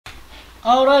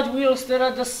Alright, we'll start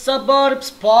at the Suburbs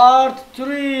Part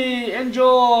 3.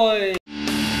 Enjoy!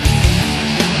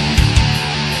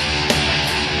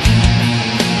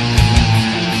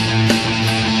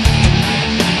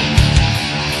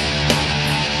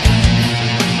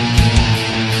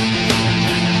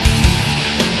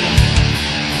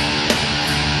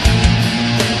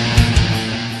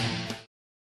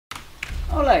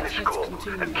 Alright, let's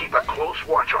continue. And keep a close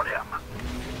watch on him.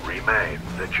 Remain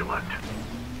vigilant.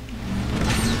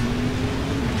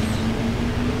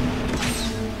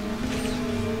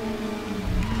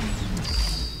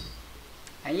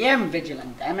 I am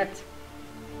vigilant, damn it.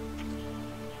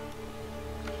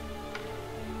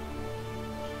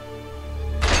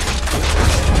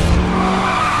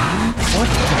 What?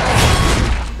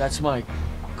 That's my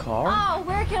car? Oh,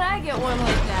 where can I get one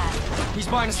like that? He's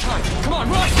buying us time. Come on,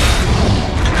 run!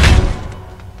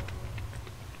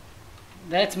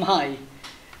 That's my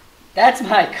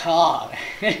car.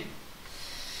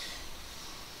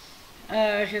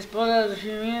 His brother,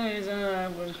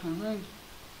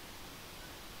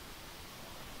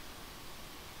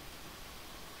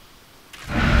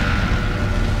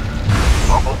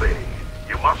 Bumblebee,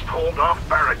 you must hold off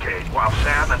barricade while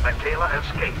Sam and Michaela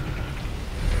escape.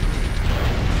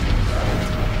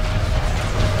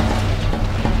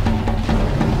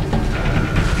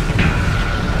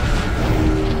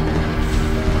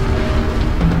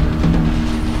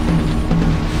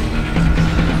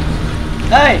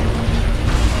 Hey!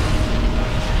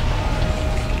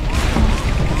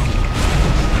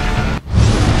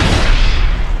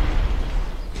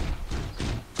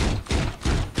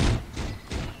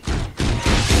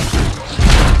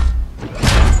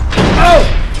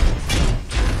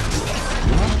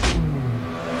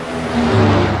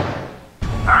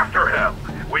 After him,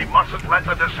 we mustn't let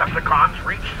the Decepticons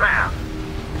reach Sam.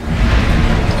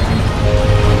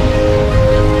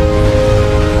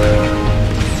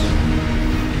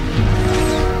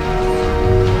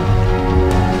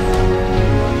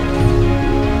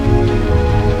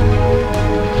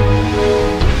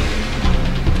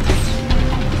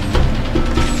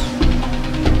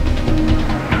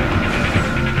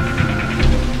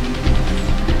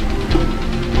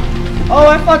 Oh,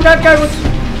 I thought that guy was...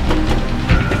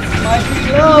 might be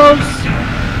close.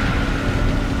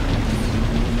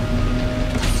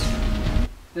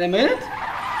 Did I made it?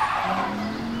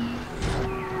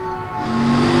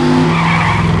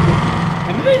 I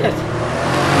made it.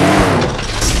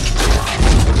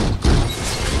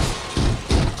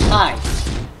 Hi.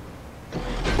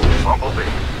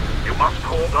 Bumblebee, you must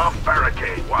hold off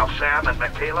barricade while Sam and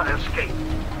Michaela escape.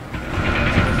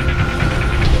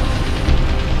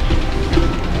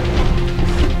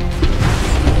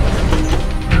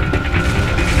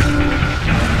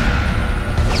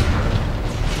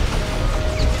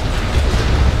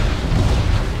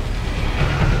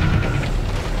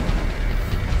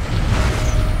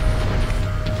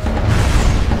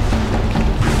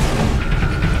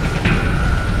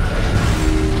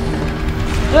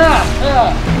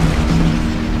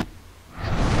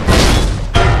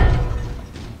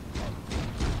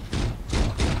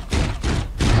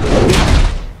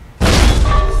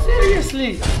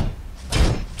 Seriously?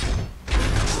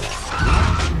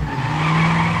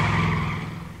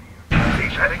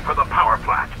 He's heading for the power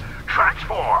plant.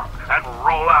 Transform and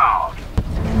roll out.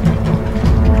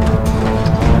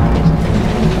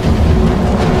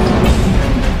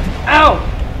 Ow!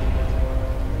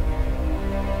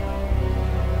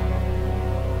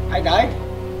 I died?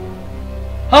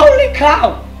 Holy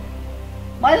cow!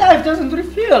 My life doesn't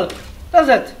refill, does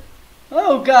it?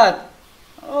 Oh god.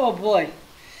 Oh boy.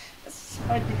 This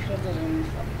might be harder than we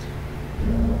thought.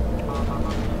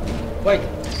 Wait,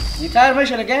 the entire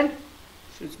mission again?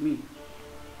 Shoots me.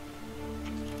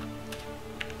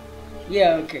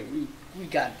 Yeah, okay, we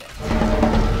got that.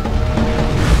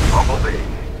 Bumblebee,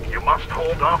 you must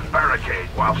hold off barricade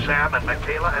while Sam and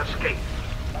Michaela escape.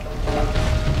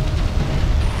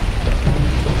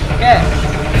 Okay.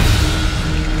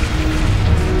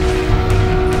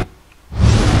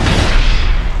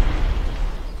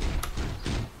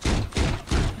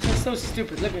 This is so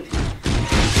stupid, look at it.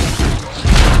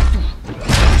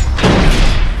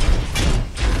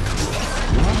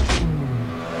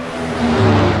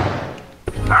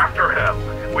 After him,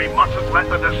 we mustn't let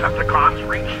the Decepticons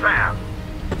reach Sam.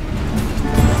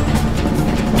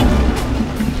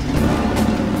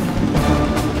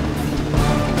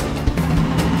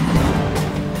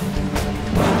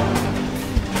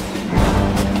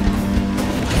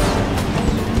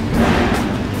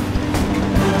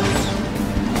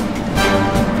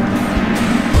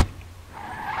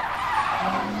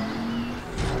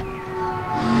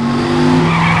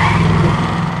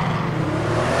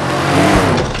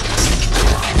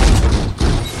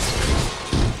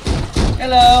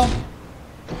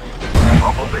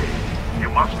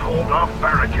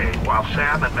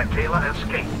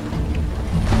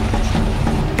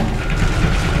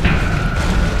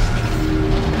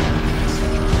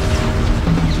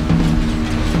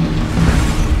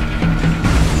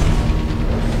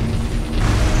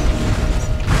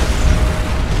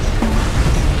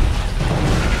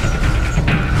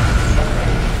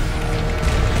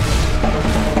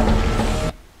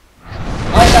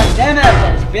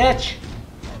 bitch!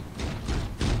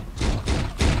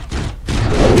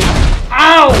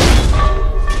 Ow!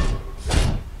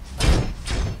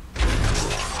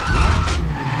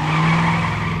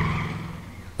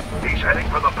 He's heading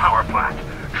for the power plant.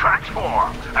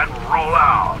 Transform and roll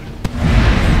out.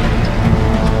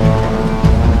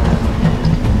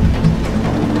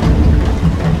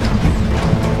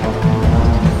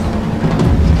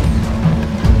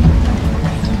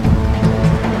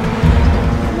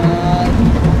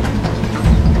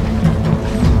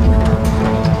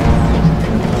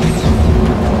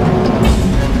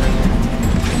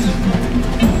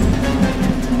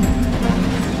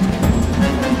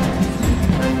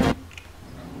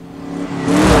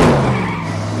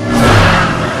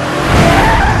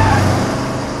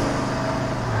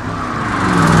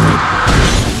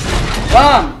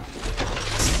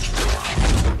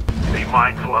 Be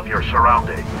mindful of your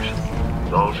surroundings.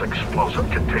 Those explosive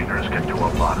containers can do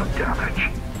a lot of damage.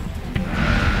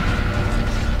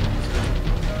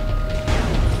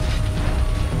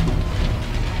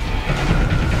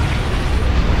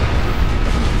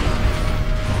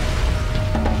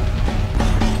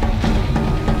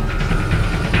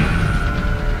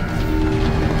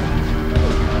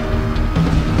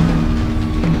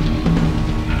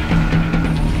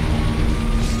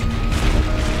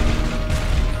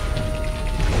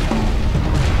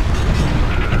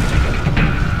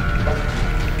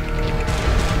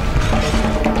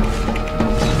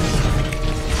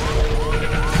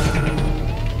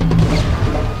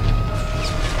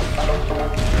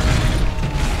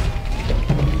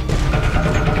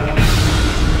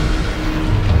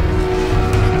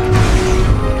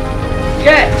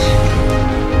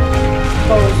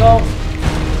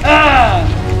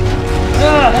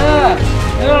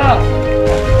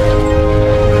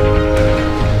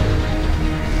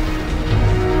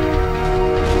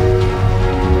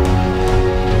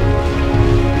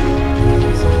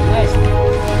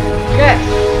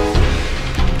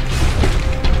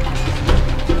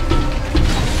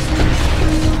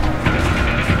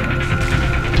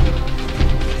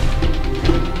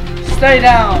 Stay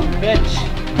down, bitch.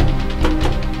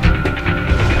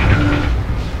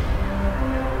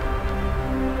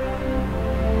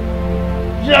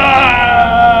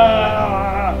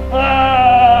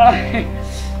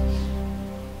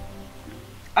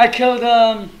 I killed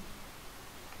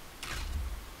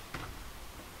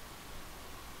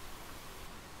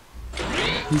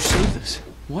Who saved us?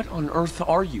 What on earth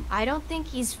are you? I don't think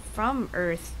he's from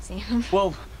Earth, Sam.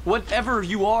 Well, whatever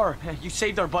you are, you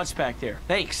saved our butts back there.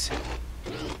 Thanks.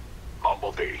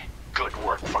 Bumblebee, good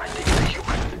work finding the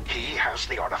human. He has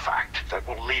the artifact that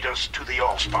will lead us to the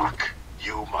Allspark.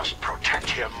 You must protect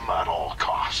him at all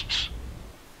costs.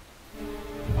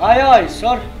 Aye, aye,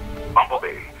 sir.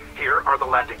 Bumblebee, here are the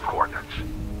landing coordinates.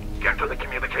 Get to the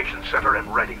communications center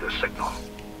and ready the signal.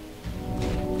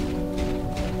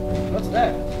 What's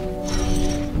that?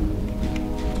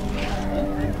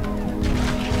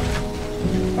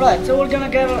 Right, so we're gonna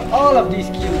gather all of these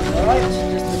cubes, alright?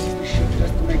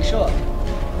 Just to make sure.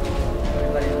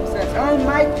 Everybody understands. I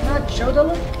might not show the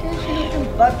location of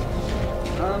them, but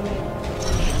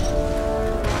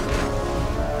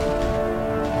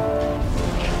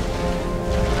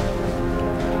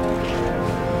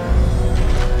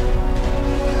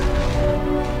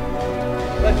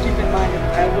keep in mind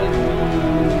that I will be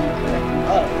collecting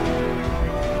all of them.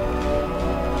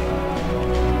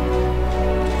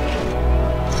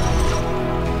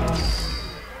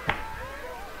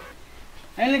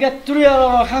 I only got 3 out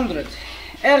of 100.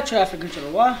 Air traffic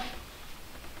control, what?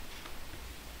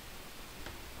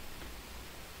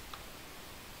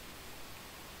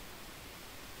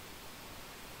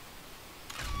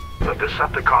 The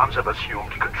Decepticons have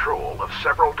assumed control of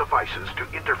several devices to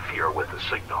interfere with the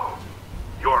signal.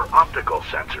 Your optical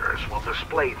sensors will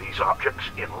display these objects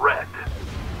in red.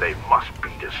 They must be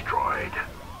destroyed.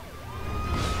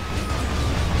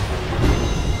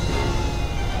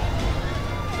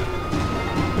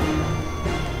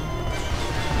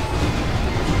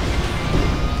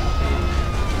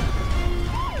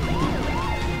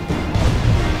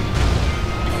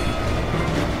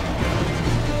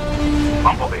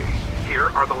 Bumblebee, here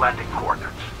are the landing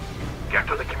coordinates. Get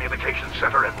to the communications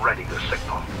center and ready the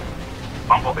signal.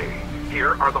 Bumblebee,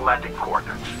 here are the landing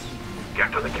coordinates.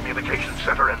 Get to the communications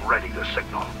center and ready the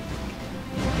signal.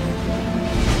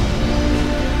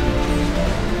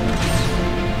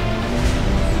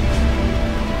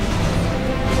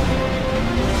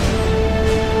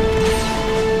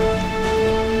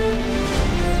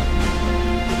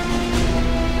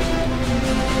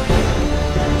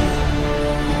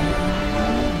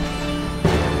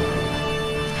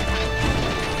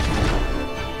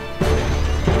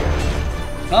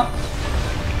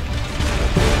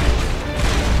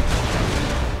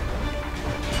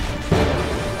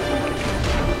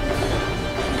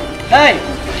 Hey,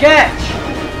 catch!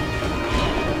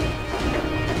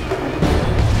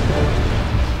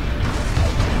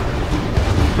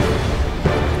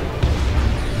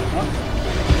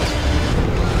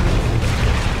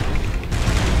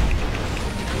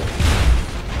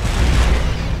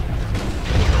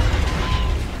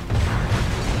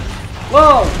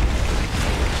 Whoa!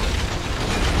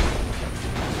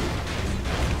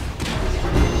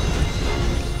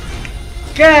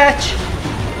 Catch!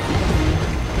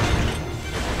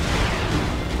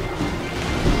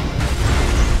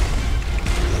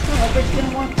 Oh, I bet you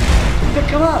didn't want to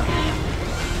come up.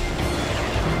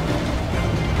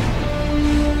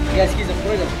 I guess he's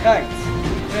afraid of kites.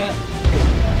 Yeah.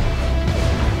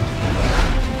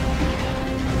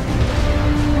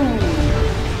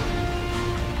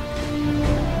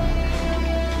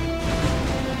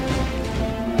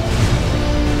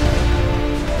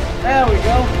 There we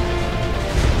go.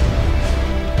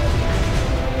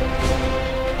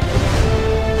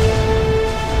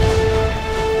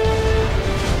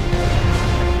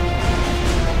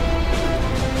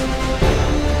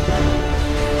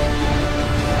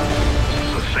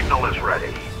 The signal is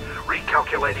ready.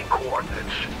 Recalculating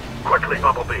coordinates. Quickly,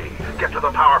 Bumblebee. Get to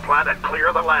the power plant and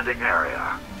clear the landing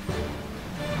area.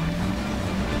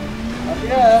 Up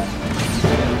yet.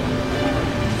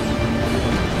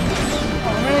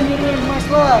 Oh man, you're doing my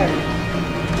slide.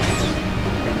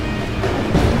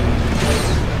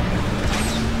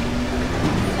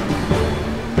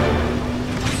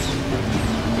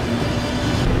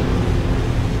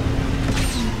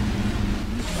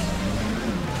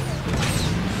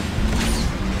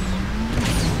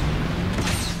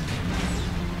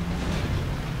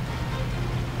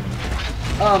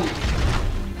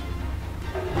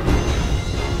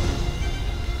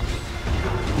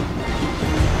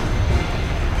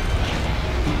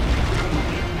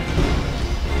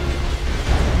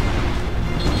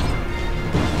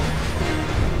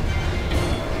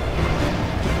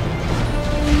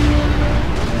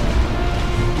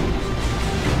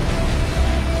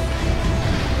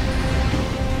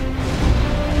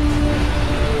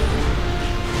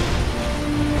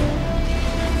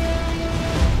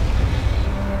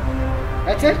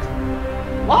 That's it?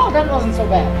 Wow, that wasn't so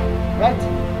bad. Right?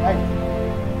 Right.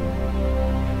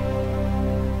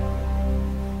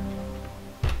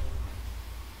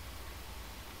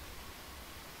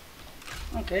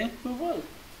 Okay, we will.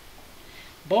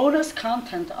 Bonus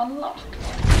content unlocked.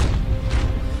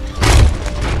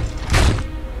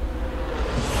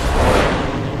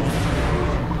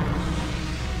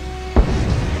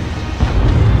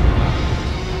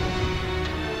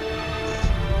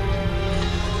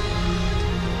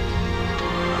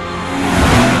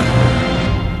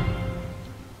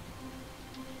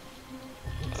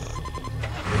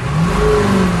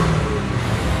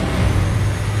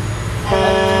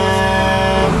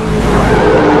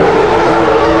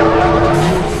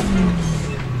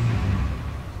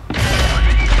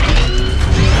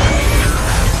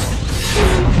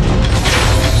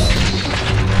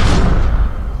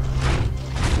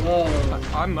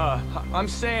 I'm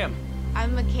Sam.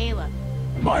 I'm Michaela.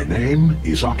 My name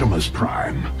is Optimus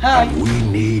Prime, Hi. and we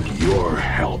need your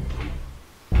help.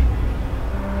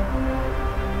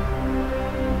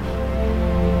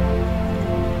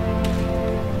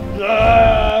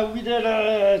 We did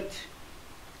it!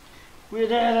 We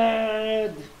did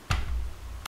it!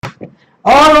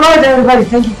 Alright everybody,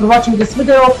 thank you for watching this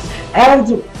video,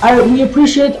 and we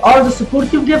appreciate all the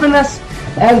support you've given us,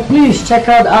 and please check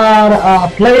out our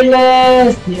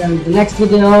playlist, the next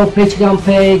video, Patreon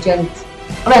page, and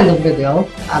random video.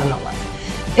 I don't know why.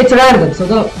 It's random, so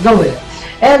go with it.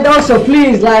 And also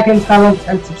please like and comment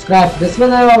and subscribe to this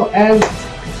video, and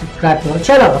subscribe to our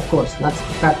channel, of course, not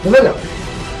subscribe to the video.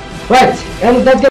 Right, and that's